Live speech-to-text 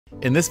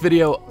In this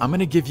video, I'm going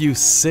to give you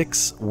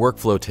 6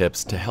 workflow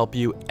tips to help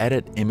you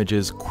edit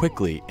images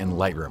quickly in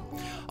Lightroom.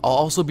 I'll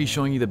also be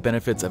showing you the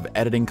benefits of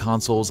editing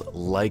consoles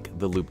like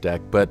the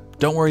Loupedeck, but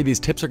don't worry, these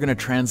tips are going to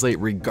translate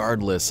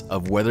regardless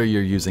of whether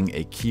you're using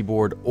a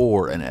keyboard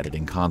or an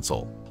editing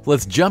console.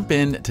 Let's jump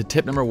in to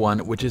tip number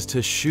 1, which is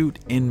to shoot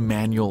in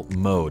manual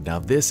mode. Now,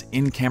 this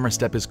in-camera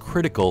step is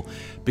critical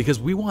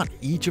because we want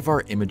each of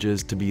our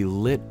images to be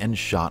lit and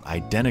shot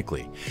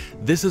identically.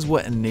 This is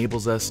what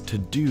enables us to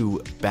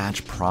do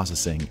batch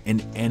processing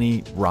in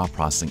any raw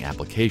processing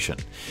application.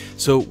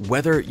 So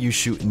whether you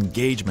shoot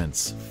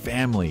engagements,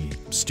 family,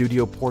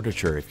 studio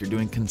portraiture, if you're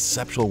doing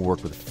conceptual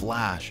work with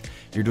Flash,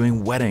 you're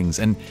doing weddings,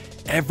 and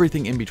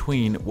everything in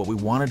between, what we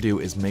want to do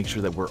is make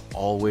sure that we're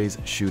always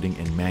shooting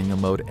in manual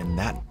mode, and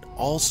that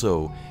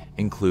also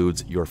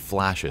includes your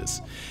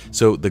flashes.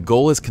 So the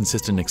goal is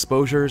consistent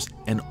exposures,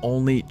 and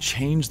only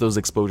change those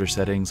exposure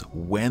settings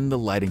when the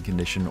lighting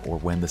condition or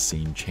when the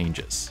scene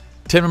changes.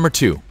 Tip number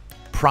 2,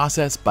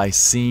 process by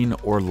scene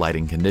or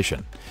lighting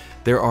condition.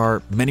 There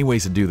are many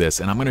ways to do this,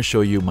 and I'm going to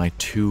show you my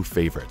 2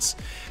 favorites.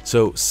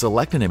 So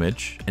select an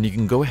image, and you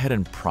can go ahead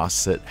and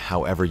process it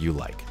however you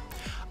like.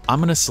 I'm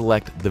going to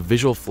select the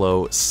Visual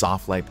Flow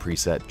Soft Light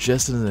preset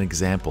just as an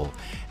example,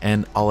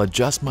 and I'll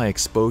adjust my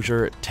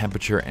exposure,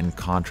 temperature, and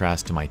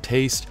contrast to my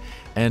taste,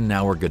 and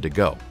now we're good to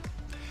go.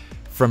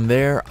 From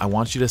there, I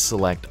want you to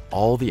select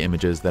all the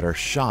images that are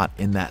shot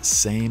in that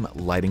same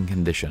lighting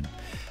condition.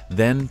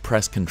 Then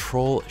press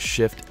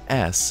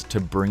Ctrl-Shift-S to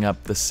bring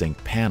up the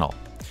sync panel.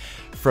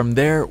 From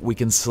there, we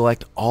can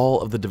select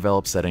all of the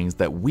developed settings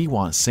that we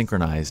want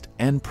synchronized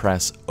and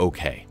press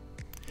OK.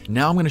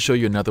 Now I'm going to show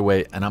you another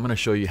way, and I'm going to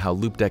show you how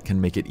Loupedeck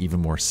can make it even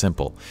more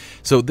simple.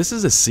 So this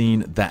is a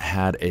scene that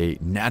had a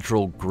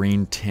natural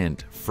green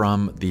tint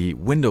from the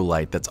window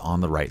light that's on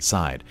the right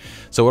side.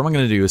 So what I'm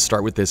going to do is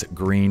start with this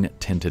green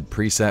tinted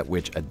preset,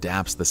 which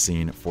adapts the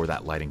scene for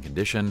that lighting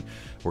condition.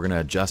 We're going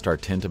to adjust our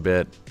tint a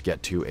bit,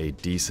 get to a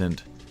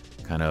decent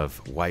kind of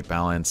white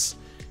balance,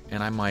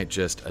 and I might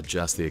just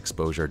adjust the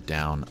exposure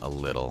down a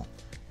little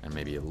and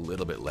maybe a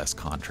little bit less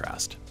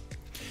contrast.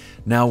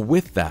 Now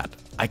with that,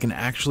 I can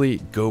actually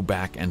go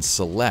back and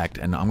select,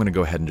 and I'm going to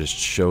go ahead and just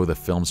show the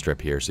film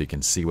strip here so you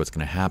can see what's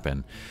going to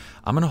happen.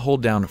 I'm going to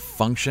hold down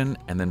Function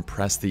and then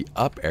press the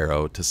up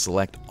arrow to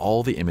select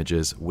all the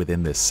images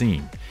within this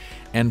scene.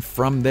 And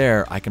from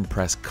there, I can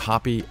press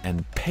Copy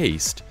and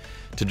Paste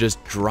to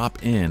just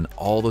drop in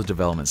all those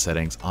development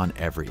settings on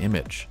every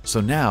image. So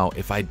now,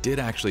 if I did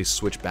actually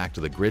switch back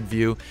to the grid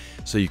view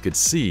so you could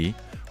see,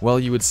 well,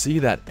 you would see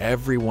that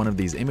every one of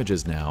these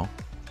images now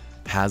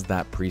has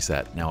that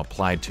preset now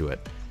applied to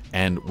it,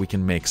 and we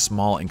can make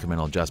small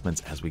incremental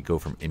adjustments as we go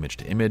from image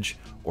to image,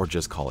 or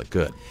just call it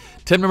good.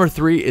 Tip number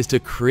 3 is to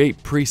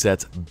create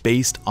presets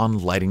based on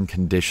lighting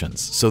conditions.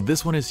 So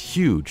this one is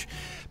huge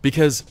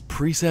because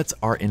presets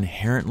are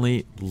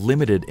inherently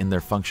limited in their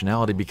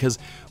functionality because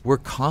we're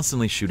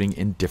constantly shooting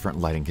in different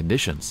lighting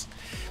conditions.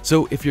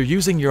 So if you're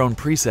using your own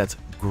presets,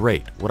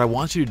 great. What I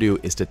want you to do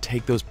is to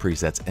take those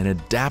presets and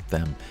adapt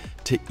them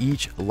to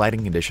each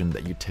lighting condition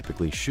that you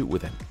typically shoot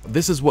within.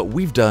 This is what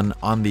we've done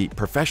on the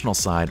professional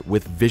side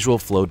with Visual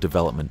Flow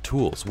development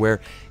tools,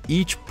 where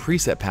each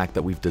preset pack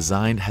that we've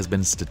designed has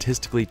been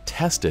statistically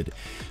tested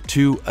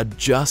to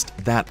adjust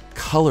that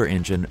color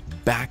engine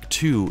back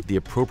to the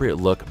appropriate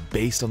look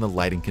based on the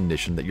lighting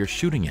condition that you're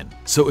shooting in.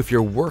 So if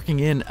you're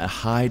working in a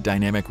high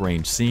dynamic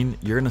range scene,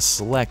 you're going to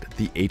select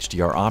the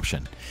HDR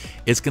option.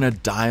 It's going to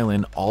dial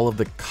in all of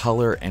the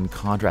color and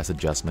contrast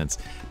adjustments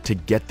to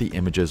get the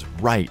images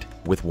right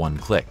with one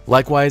click.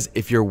 Likewise,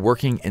 if you're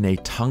working in a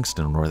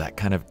tungsten or that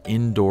kind of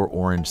indoor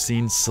orange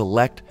scene,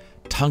 select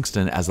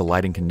tungsten as a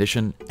lighting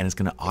condition, and it's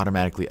going to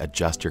automatically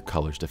adjust your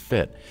colors to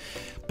fit.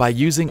 By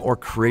using or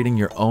creating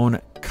your own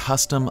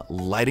custom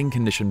lighting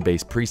condition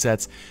based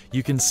presets,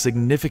 you can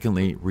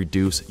significantly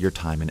reduce your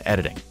time in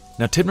editing.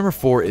 Now, tip number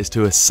 4 is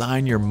to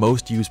assign your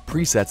most used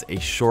presets a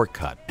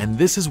shortcut, and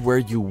this is where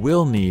you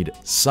will need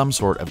some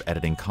sort of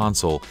editing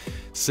console,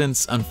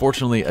 since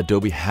unfortunately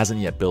Adobe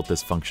hasn't yet built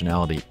this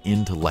functionality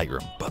into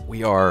Lightroom, but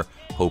we are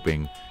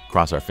hoping,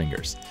 cross our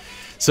fingers.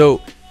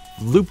 So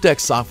Loupedeck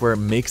software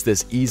makes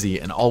this easy,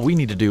 and all we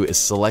need to do is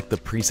select the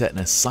preset and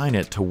assign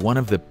it to one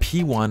of the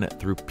P1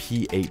 through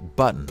P8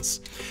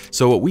 buttons.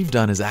 So what we've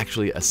done is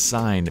actually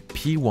assigned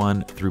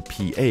P1 through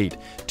P8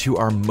 to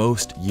our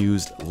most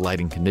used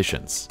lighting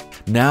conditions.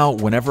 Now,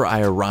 whenever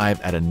I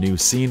arrive at a new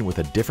scene with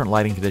a different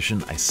lighting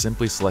condition, I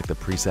simply select the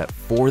preset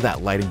for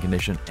that lighting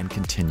condition and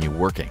continue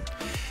working.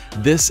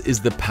 This is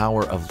the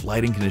power of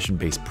lighting condition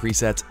based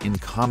presets in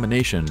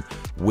combination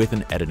with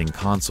an editing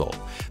console.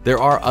 There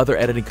are other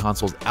editing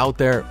consoles out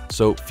there,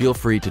 so feel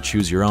free to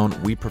choose your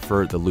own. We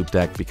prefer the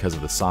Loupedeck because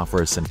of the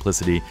software's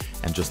simplicity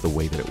and just the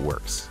way that it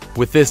works.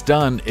 With this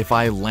done, if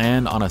I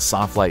land on a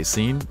soft light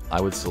scene,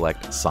 I would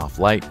select soft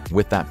light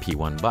with that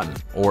P1 button.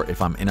 Or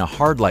if I'm in a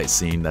hard light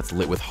scene that's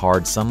lit with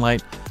hard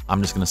sunlight,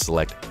 I'm just going to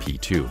select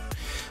P2.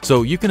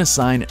 So you can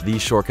assign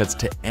these shortcuts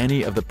to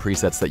any of the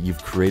presets that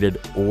you've created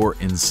or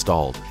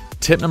installed.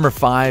 Tip number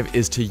 5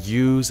 is to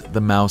use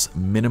the mouse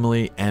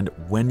minimally, and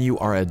when you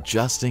are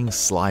adjusting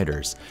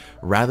sliders,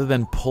 rather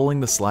than pulling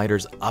the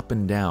sliders up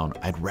and down,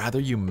 I'd rather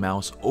you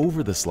mouse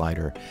over the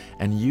slider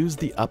and use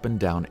the up and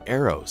down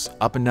arrows.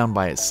 Up and down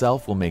by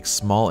itself will make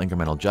small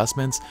incremental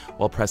adjustments,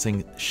 while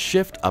pressing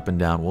shift up and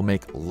down will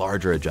make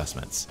larger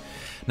adjustments.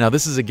 Now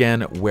this is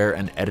again where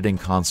an editing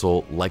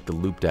console like the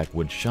Loupedeck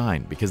would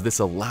shine, because this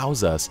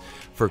allows us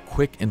for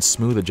quick and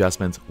smooth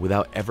adjustments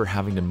without ever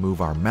having to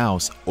move our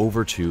mouse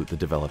over to the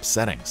developed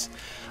settings.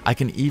 I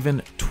can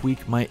even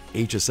tweak my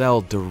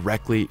HSL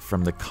directly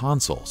from the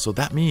console. So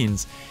that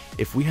means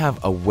if we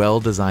have a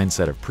well-designed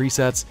set of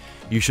presets,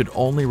 you should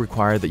only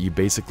require that you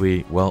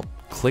basically, well,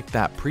 click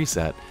that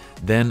preset,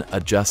 then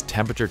adjust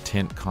temperature,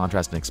 tint,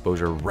 contrast, and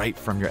exposure right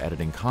from your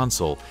editing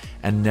console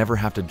and never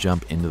have to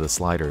jump into the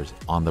sliders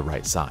on the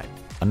right side.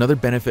 Another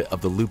benefit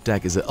of the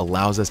Loupedeck is it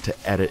allows us to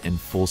edit in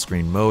full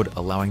screen mode,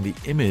 allowing the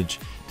image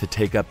to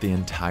take up the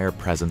entire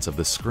presence of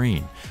the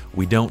screen.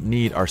 We don't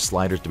need our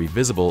sliders to be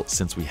visible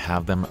since we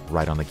have them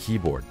right on the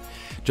keyboard.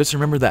 Just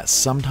remember that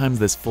sometimes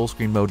this full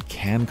screen mode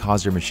can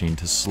cause your machine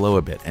to slow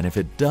a bit, and if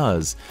it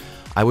does,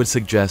 I would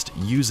suggest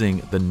using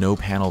the no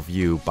panel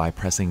view by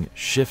pressing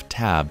Shift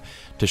Tab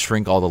to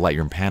shrink all the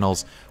Lightroom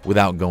panels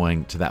without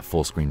going to that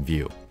full screen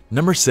view.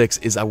 Number 6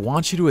 is I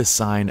want you to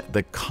assign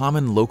the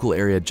common local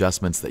area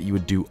adjustments that you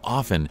would do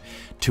often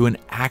to an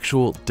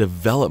actual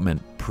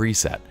development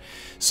preset.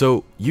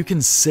 So you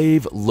can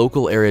save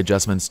local area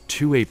adjustments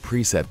to a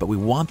preset, but we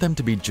want them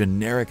to be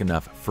generic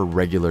enough for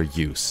regular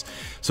use.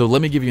 So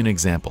let me give you an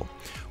example.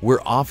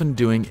 We're often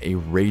doing a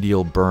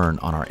radial burn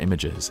on our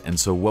images, and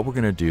so what we're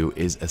going to do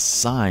is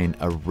assign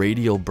a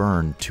radial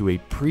burn to a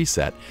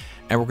preset,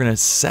 and we're going to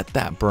set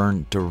that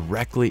burn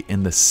directly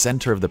in the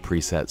center of the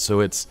preset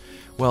so it's,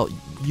 well,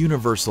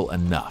 universal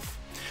enough.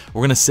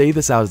 We're going to save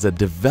this out as a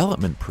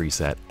development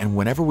preset, and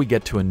whenever we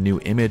get to a new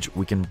image,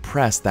 we can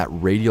press that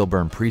radial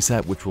burn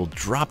preset, which will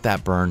drop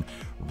that burn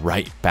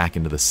right back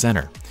into the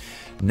center.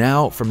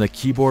 Now from the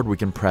keyboard, we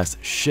can press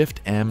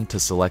Shift M to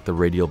select the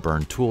radial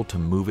burn tool to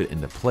move it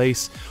into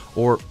place,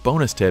 or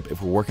bonus tip,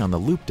 if we're working on the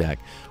Loupedeck,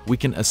 we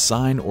can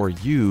assign or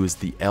use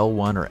the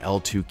L1 or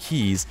L2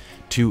 keys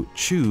to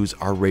choose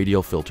our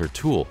radial filter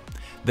tool.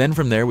 Then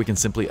from there, we can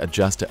simply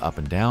adjust it up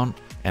and down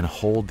and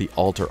hold the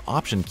Alt or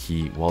Option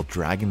key while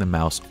dragging the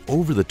mouse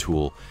over the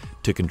tool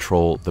to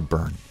control the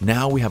burn.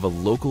 Now we have a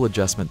local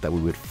adjustment that we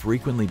would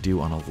frequently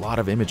do on a lot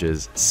of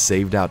images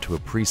saved out to a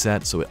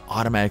preset, so it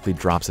automatically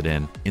drops it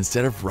in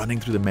instead of running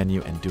through the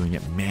menu and doing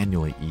it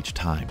manually each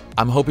time.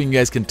 I'm hoping you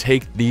guys can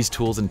take these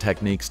tools and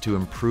techniques to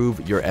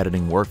improve your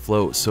editing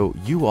workflow so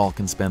you all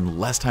can spend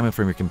less time in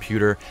front of your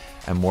computer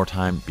and more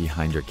time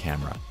behind your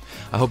camera.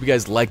 I hope you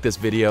guys liked this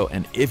video,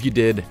 and if you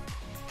did,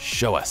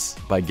 show us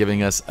by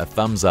giving us a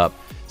thumbs up.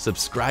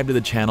 Subscribe to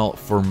the channel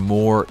for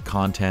more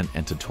content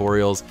and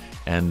tutorials,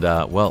 and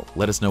well,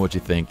 let us know what you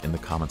think in the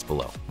comments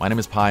below. My name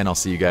is Pi, and I'll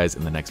see you guys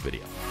in the next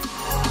video.